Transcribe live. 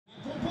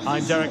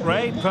I'm Derek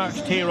Ray,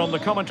 perched here on the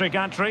commentary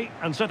gantry,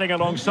 and sitting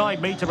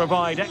alongside me to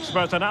provide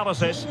expert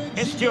analysis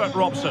is Stuart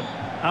Robson.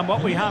 And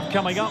what we have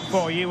coming up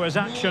for you is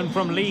action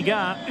from Ligue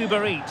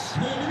Uber Eats.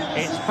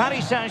 It's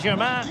Paris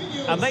Saint-Germain,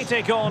 and they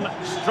take on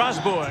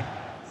Strasbourg.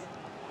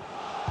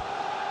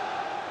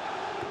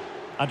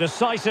 A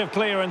decisive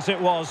clearance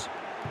it was.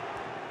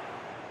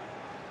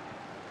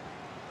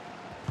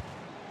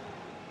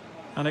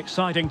 An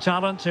exciting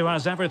talent who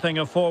has everything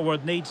a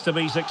forward needs to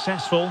be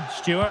successful.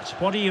 Stuart,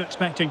 what are you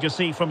expecting to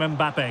see from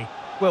Mbappe?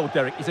 Well,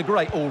 Derek, he's a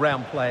great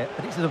all-round player,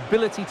 but it's his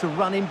ability to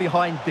run in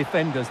behind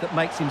defenders that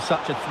makes him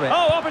such a threat.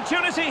 Oh,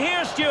 opportunity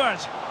here,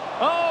 Stuart.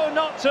 Oh,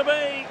 not to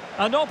be.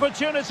 An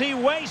opportunity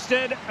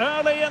wasted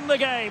early in the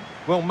game.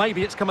 Well,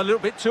 maybe it's come a little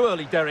bit too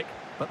early, Derek,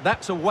 but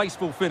that's a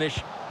wasteful finish.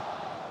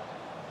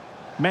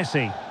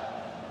 Messi.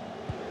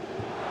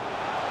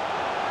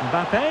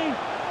 Mbappe.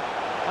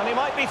 And he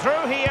might be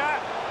through here.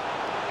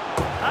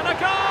 And a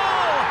goal!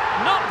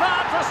 Not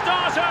bad for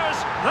starters.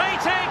 They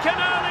take an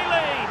early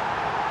lead.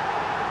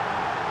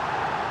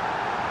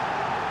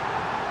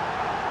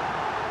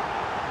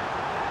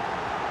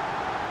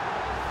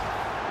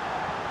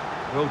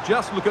 Well,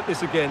 just look at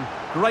this again.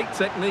 Great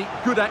technique,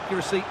 good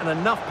accuracy, and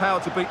enough power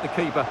to beat the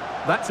keeper.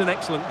 That's an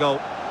excellent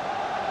goal.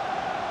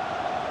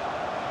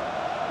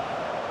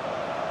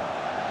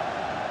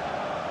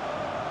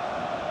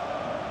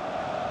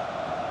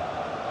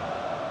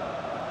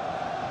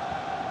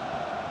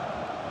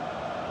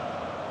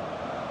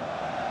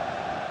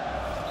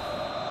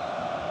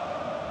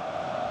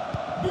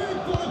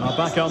 Now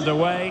back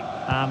underway,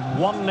 and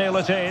 1-0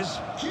 it is.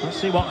 Let's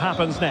see what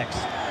happens next.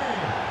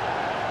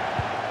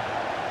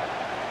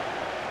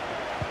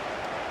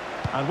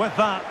 And with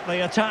that,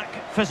 the attack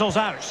fizzles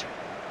out.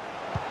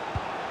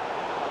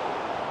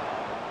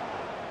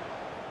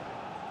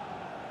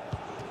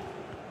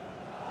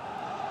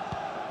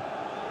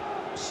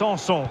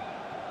 Sanson.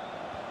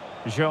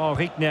 Jean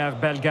Rickner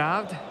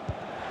Bellegarde.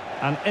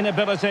 An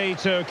inability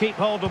to keep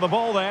hold of the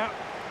ball there.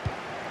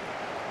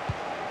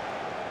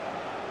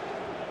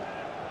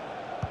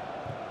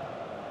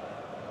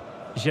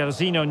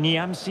 Jerzino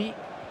Niamsi.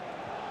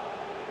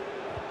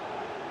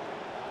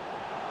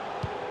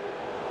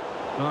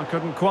 Well,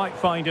 couldn't quite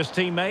find his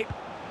teammate.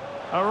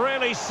 A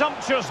really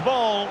sumptuous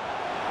ball.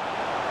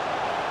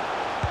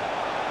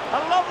 A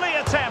lovely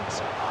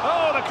attempt.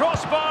 Oh, the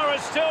crossbar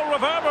is still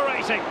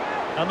reverberating.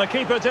 And the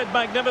keeper did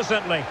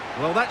magnificently.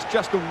 Well, that's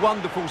just a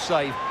wonderful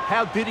save.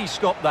 How did he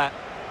stop that?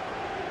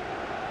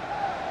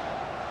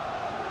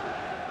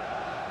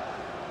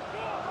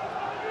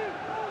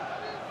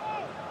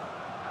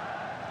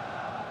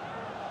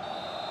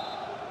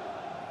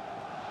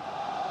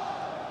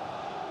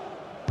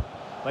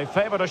 They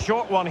favoured a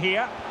short one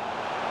here.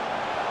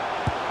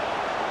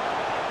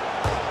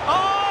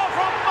 Oh,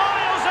 from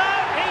miles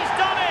out, he's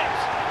done it!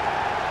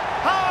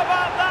 How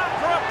about that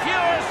for a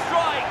pure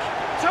strike?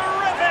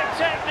 Terrific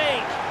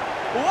technique!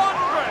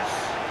 Wondrous!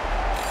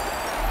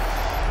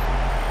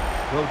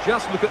 Well,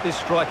 just look at this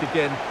strike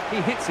again.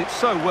 He hits it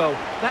so well.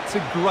 That's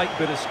a great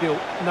bit of skill.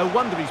 No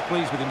wonder he's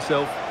pleased with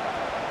himself.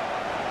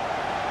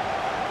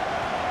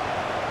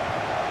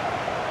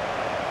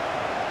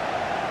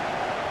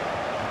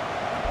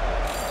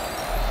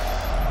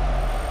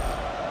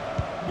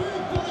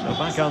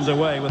 Back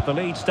underway with the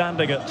lead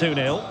standing at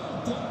 2-0.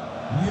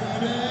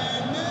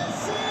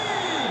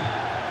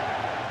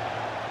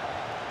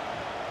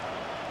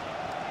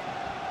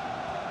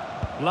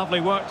 Lovely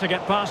work to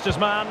get past his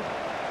man.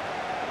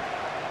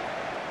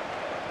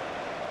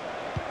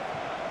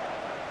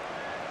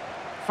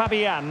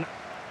 Fabian.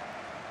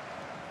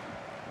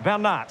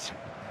 Bernat.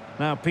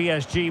 Now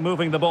PSG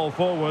moving the ball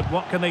forward.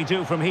 What can they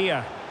do from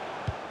here?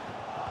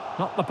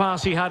 Not the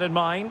pass he had in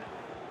mind.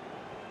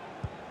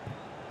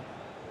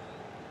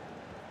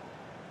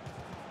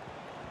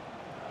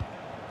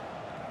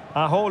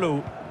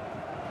 Aholu.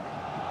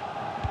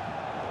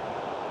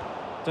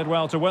 Did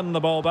well to win the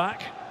ball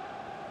back.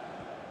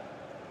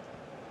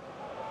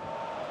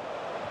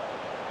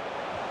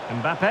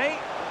 Mbappe.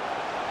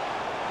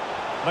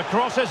 The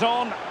cross is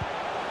on.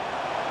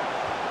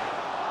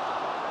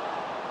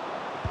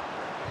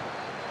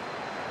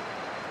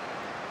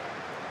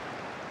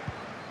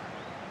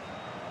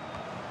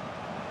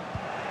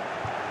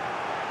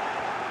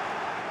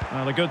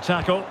 Well, a good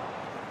tackle.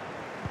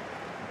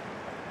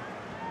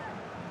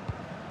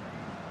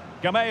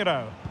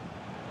 Gameiro.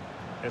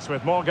 It's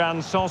with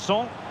Morgan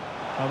Sanson.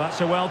 Oh,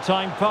 that's a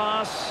well-timed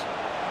pass.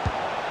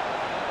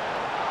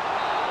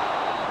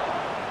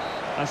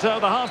 And so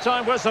the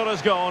half-time whistle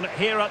has gone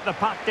here at the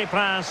Parc des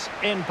Princes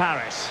in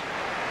Paris.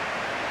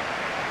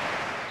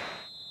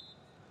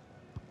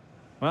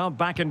 Well,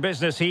 back in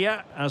business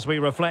here as we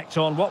reflect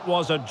on what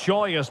was a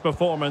joyous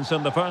performance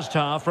in the first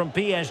half from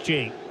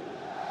PSG.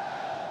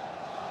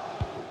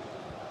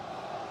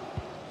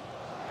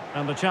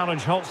 And the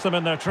challenge halts them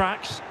in their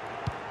tracks.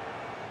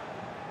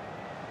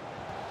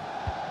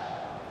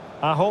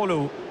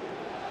 Aholu.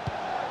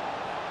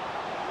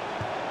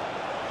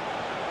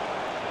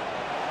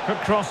 Could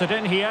cross it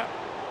in here.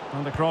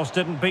 And the cross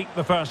didn't beat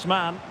the first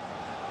man.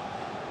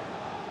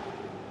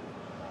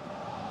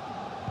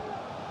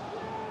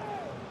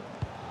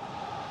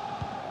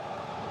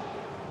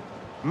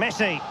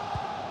 Messi.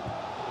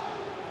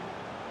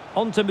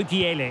 On to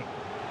Mukiele.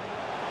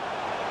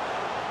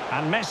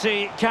 And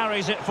Messi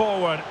carries it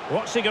forward.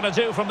 What's he going to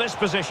do from this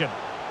position?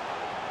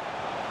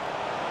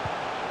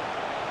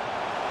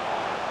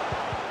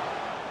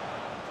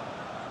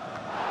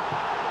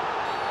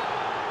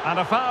 And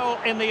a foul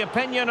in the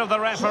opinion of the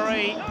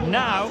referee.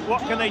 Now,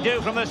 what can they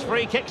do from this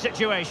free kick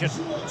situation?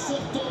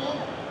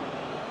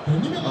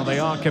 Well, they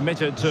are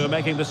committed to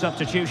making the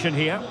substitution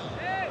here.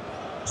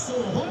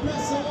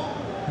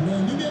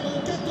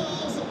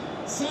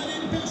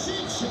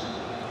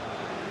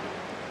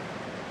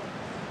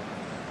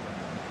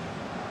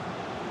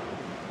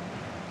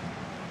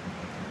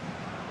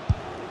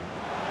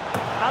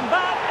 And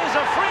that is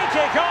a free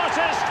kick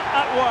artist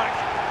at work.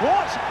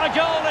 What a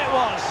goal it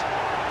was!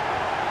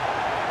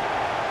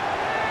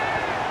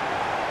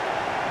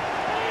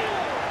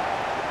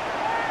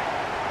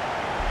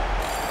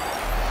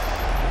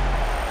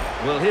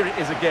 Well, here it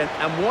is again,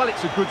 and while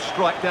it's a good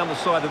strike down the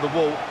side of the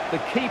wall, the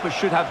keeper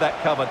should have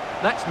that covered.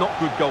 That's not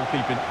good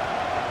goalkeeping.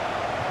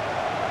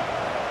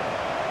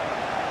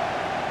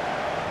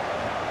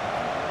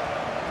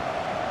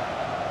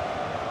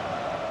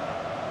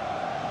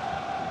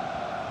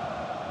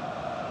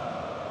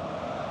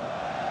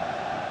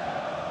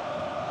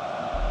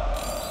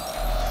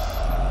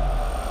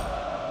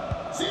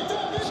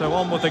 So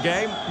on with the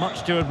game.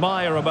 Much to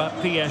admire about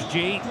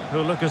PSG,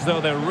 who look as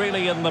though they're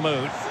really in the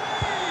mood.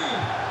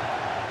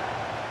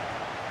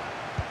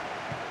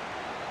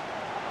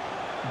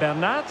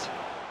 Bernat.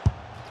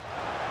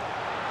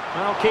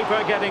 Well,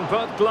 keeper getting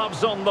both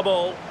gloves on the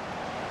ball.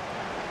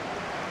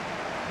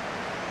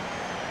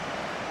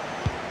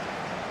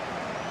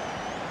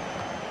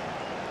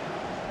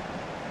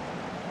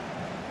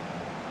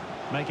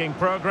 Making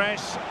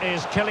progress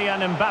is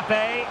Kylian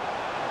Mbappe.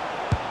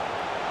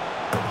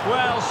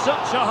 Well,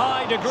 such a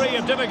high degree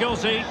of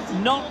difficulty,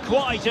 not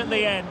quite in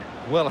the end.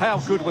 Well, how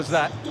good was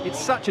that? It's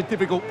such a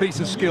difficult piece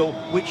of skill,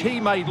 which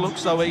he made look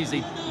so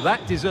easy.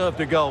 That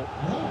deserved a goal.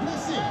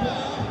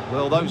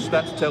 Well, those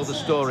stats tell the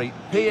story.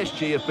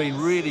 PSG have been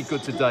really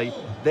good today.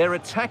 Their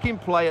attacking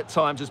play at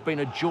times has been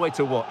a joy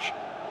to watch.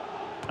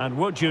 And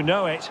would you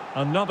know it,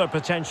 another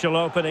potential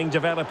opening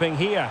developing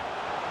here.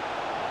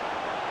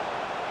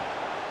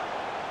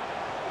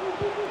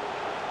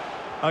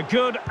 A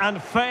good and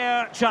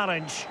fair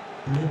challenge.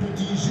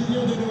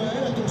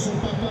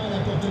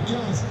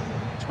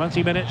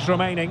 20 minutes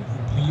remaining.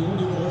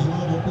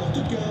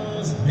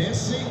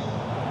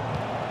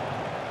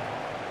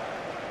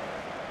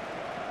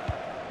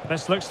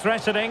 This looks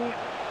threatening.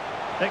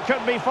 It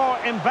could be for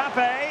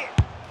Mbappe.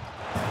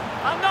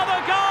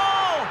 Another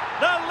goal!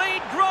 The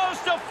lead grows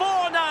to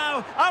 4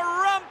 now. A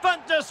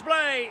rampant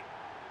display.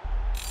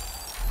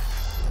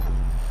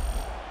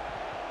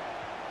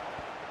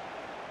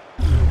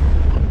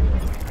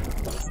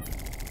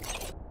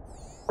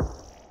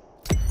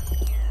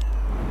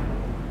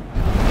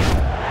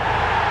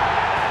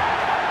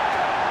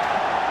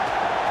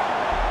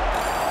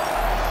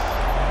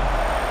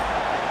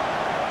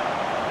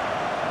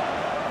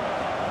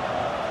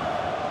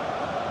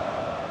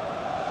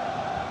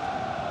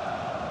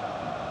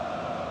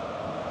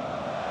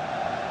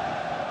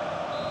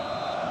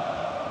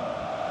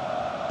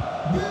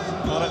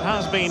 Well, it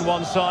has been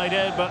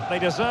one-sided, but they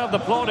deserve the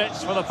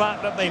plaudits for the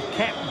fact that they've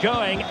kept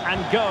going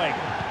and going.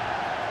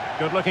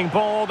 Good-looking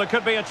ball. There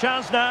could be a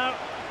chance now.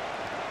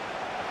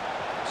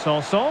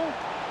 Sanson.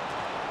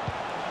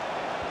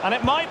 And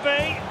it might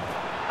be.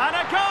 And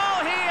a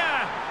goal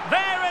here!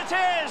 There it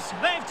is!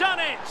 They've done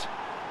it!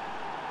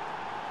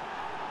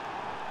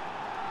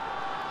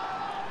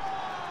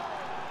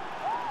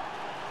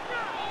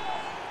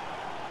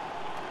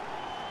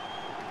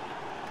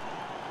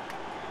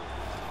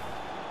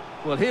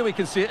 Well, here we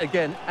can see it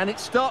again, and it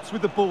starts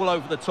with the ball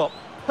over the top.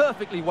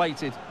 Perfectly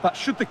weighted, but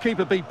should the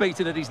keeper be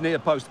beaten at his near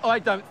post? I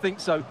don't think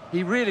so.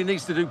 He really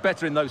needs to do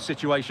better in those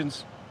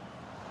situations.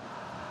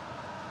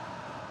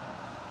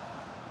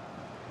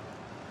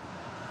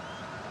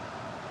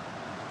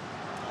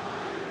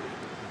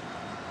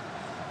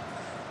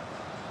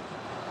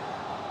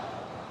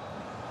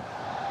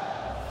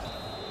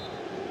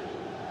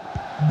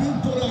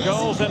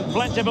 Goals in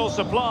plentiful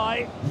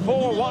supply.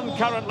 4-1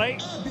 currently.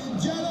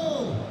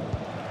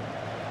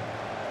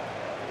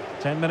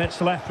 10 minutes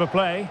left for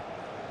play.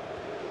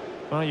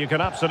 Well, you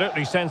can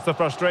absolutely sense the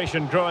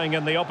frustration growing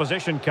in the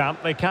opposition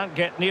camp. They can't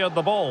get near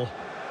the ball.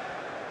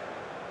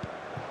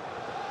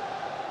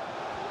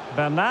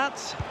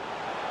 Bernat.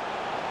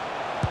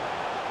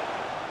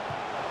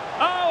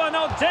 Oh, an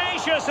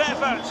audacious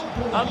effort,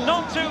 and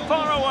not too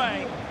far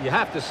away. You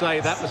have to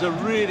say that was a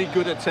really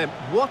good attempt.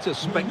 What a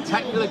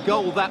spectacular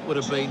goal that would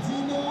have been.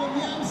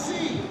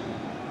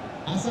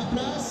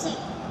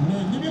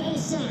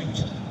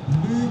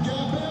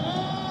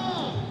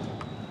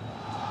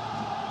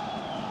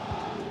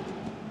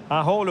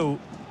 Aholu.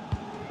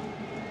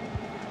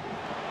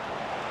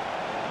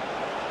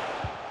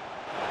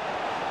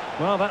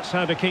 Well, that's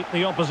how to keep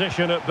the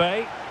opposition at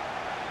bay.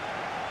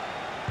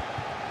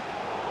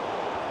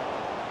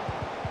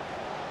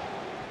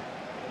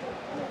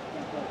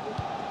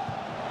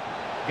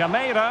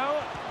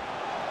 Gameiro.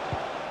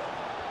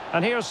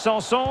 And here's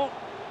Sanson.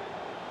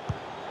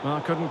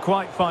 Well, couldn't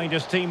quite find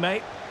his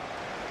teammate.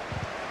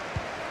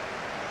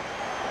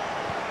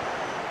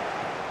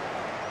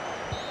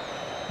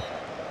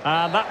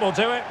 And that will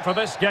do it for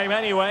this game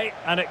anyway,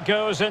 and it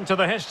goes into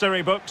the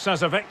history books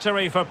as a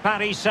victory for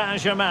Paris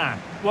Saint-Germain.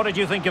 What did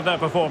you think of their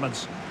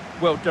performance?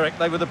 Well, Derek,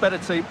 they were the better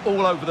team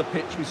all over the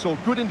pitch. We saw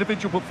good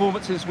individual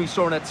performances, we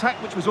saw an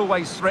attack which was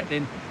always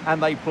threatening,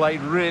 and they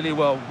played really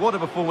well. What a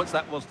performance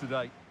that was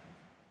today.